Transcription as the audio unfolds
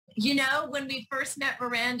You know, when we first met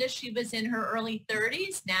Miranda, she was in her early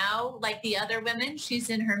 30s. Now, like the other women,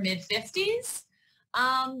 she's in her mid 50s.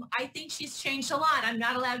 I think she's changed a lot. I'm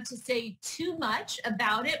not allowed to say too much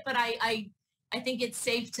about it, but I think it's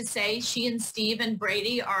safe to say she and Steve and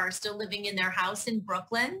Brady are still living in their house in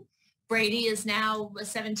Brooklyn. Brady is now a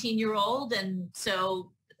 17-year-old, and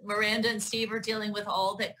so Miranda and Steve are dealing with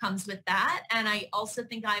all that comes with that. And I also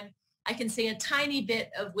think I can say a tiny bit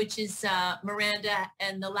of which is Miranda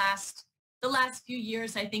and the last few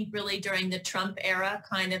years, I think really during the Trump era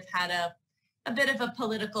kind of had a bit of a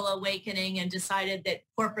political awakening and decided that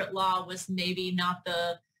corporate law was maybe not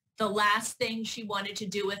the last thing she wanted to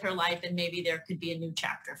do with her life, and maybe there could be a new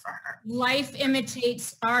chapter for her. Life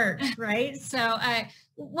imitates art, right? So,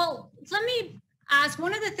 well, let me ask,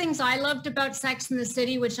 one of the things I loved about Sex and the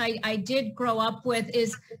City, which I did grow up with,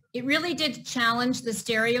 is it really did challenge the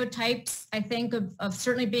stereotypes, I think, of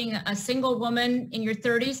certainly being a single woman in your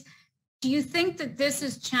 30s. Do you think that this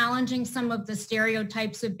is challenging some of the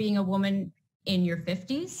stereotypes of being a woman in your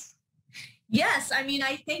 50s? Yes, I mean,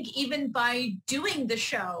 I think even by doing the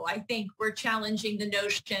show, I think we're challenging the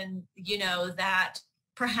notion, you know, that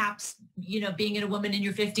perhaps, you know, being a woman in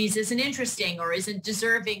your 50s isn't interesting or isn't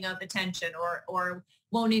deserving of attention or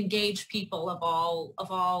won't engage people of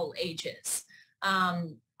all ages.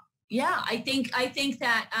 Yeah, I think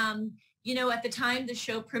that, you know, at the time the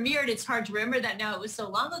show premiered, it's hard to remember that now, it was so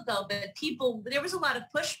long ago, but there was a lot of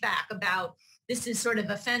pushback about this is sort of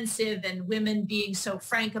offensive and women being so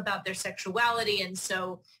frank about their sexuality and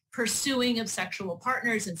so pursuing of sexual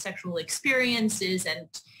partners and sexual experiences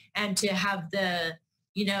and to have the,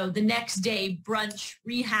 you know, the next day brunch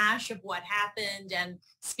rehash of what happened and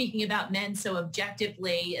speaking about men so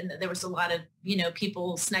objectively. And there was a lot of, you know,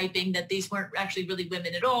 people sniping that these weren't actually really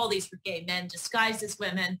women at all. These were gay men disguised as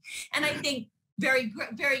women. And I think very,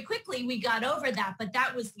 very quickly we got over that, but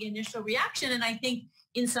that was the initial reaction. And I think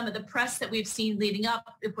in some of the press that we've seen leading up,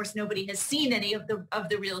 of course, nobody has seen any of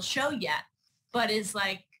the real show yet, but is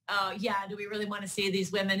like, yeah, do we really want to see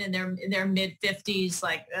these women in their mid 50s?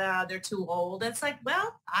 Like, they're too old. It's like,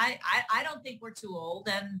 well, I don't think we're too old.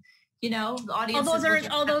 And, you know, the audience.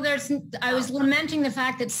 I was lamenting the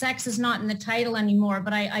fact that sex is not in the title anymore,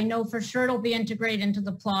 but I know for sure it'll be integrated into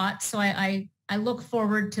the plot. So I look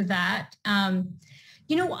forward to that.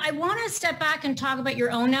 You know, I want to step back and talk about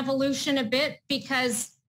your own evolution a bit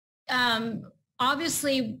because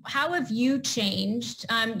obviously, how have you changed?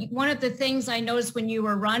 One of the things I noticed when you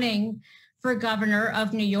were running for governor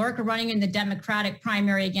of New York or running in the Democratic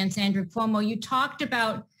primary against Andrew Cuomo, you talked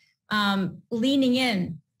about leaning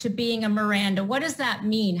in to being a Miranda. What does that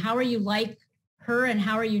mean? How are you like her and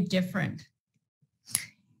how are you different?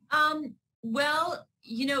 Well,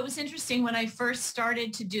 you know, it was interesting when I first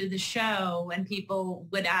started to do the show and people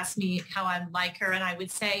would ask me how I'm like her. And I would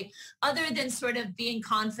say, other than sort of being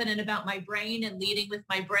confident about my brain and leading with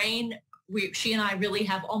my brain, she and I really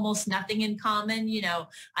have almost nothing in common. You know,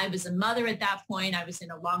 I was a mother at that point. I was in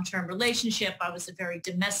a long-term relationship. I was a very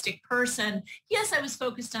domestic person. Yes, I was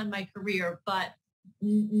focused on my career, but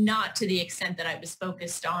not to the extent that I was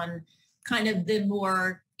focused on kind of the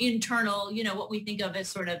more internal, you know, what we think of as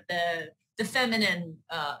sort of the feminine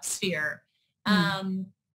sphere. And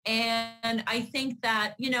I think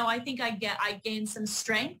that, you know, I think I gained some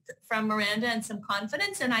strength from Miranda and some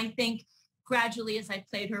confidence. And I think gradually as I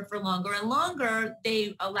played her for longer and longer,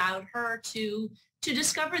 they allowed her to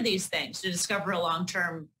discover these things, to discover a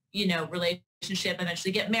long-term, you know, relationship,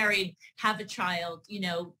 eventually get married, have a child, you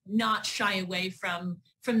know, not shy away from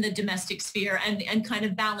the domestic sphere and kind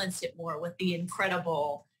of balance it more with the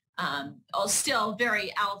incredible still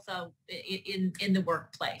very alpha in the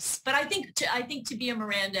workplace. But I think to be a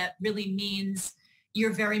Miranda really means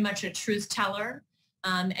you're very much a truth teller,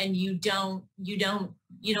 and you don't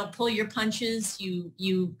pull your punches.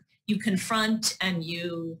 You confront, and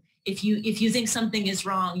if you think something is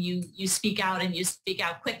wrong, you speak out, and you speak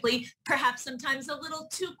out quickly, perhaps sometimes a little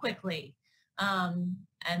too quickly. And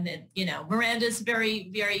then, you know, Miranda's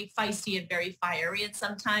very, very feisty and very fiery, and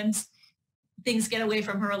sometimes things get away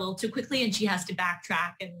from her a little too quickly and she has to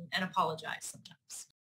backtrack and apologize sometimes.